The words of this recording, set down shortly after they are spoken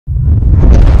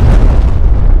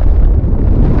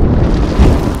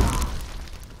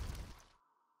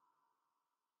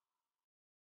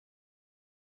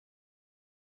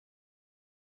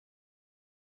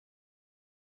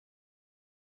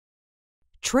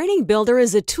Training Builder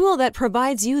is a tool that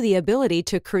provides you the ability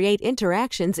to create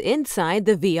interactions inside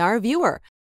the VR viewer.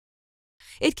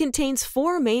 It contains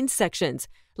 4 main sections.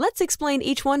 Let's explain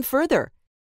each one further.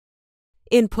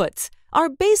 Inputs are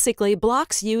basically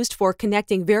blocks used for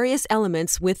connecting various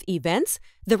elements with events,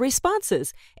 the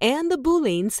responses, and the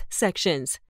booleans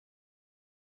sections,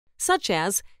 such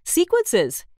as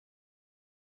sequences,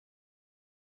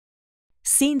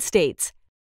 scene states,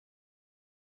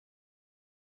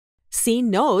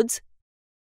 scene nodes,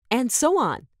 and so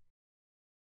on.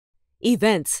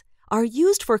 Events are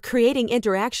used for creating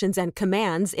interactions and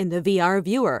commands in the VR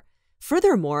viewer.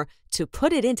 Furthermore, to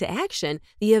put it into action,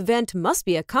 the event must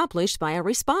be accomplished by a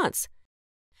response.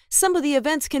 Some of the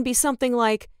events can be something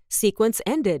like sequence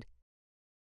ended,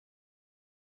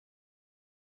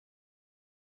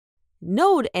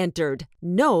 node entered,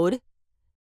 node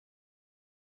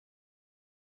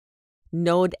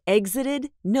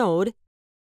exited, node,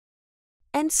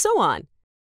 and so on.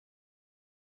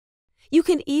 You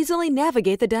can easily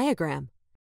navigate the diagram.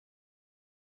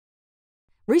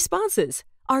 Responses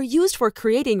are used for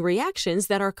creating reactions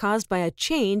that are caused by a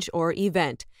change or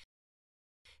event.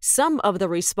 Some of the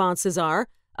responses are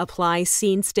apply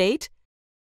scene state,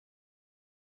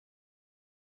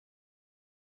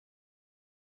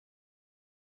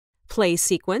 play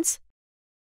sequence,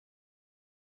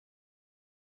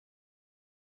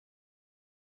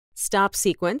 stop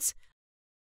sequence,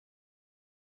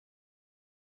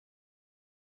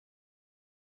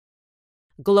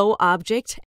 glow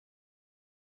object,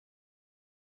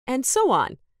 and so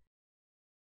on.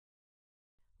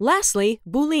 Lastly,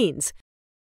 booleans.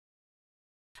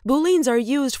 Booleans are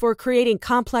used for creating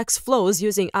complex flows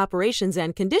using operations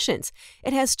and conditions.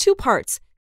 It has 2 parts: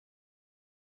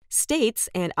 states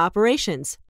and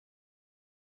operations.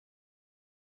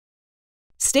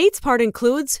 States part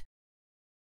includes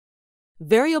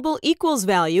variable equals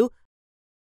value,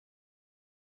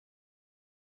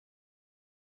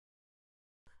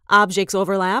 objects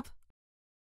overlap,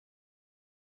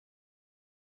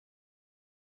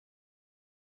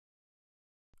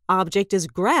 object is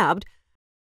grabbed,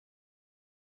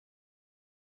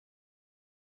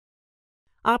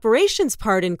 operations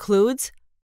part includes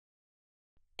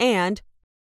and,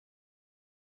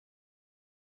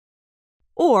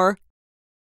 or,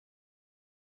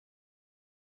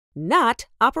 not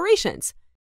operations.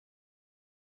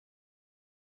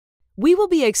 We will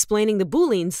be explaining the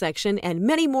Boolean section and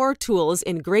many more tools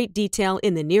in great detail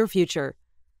in the near future.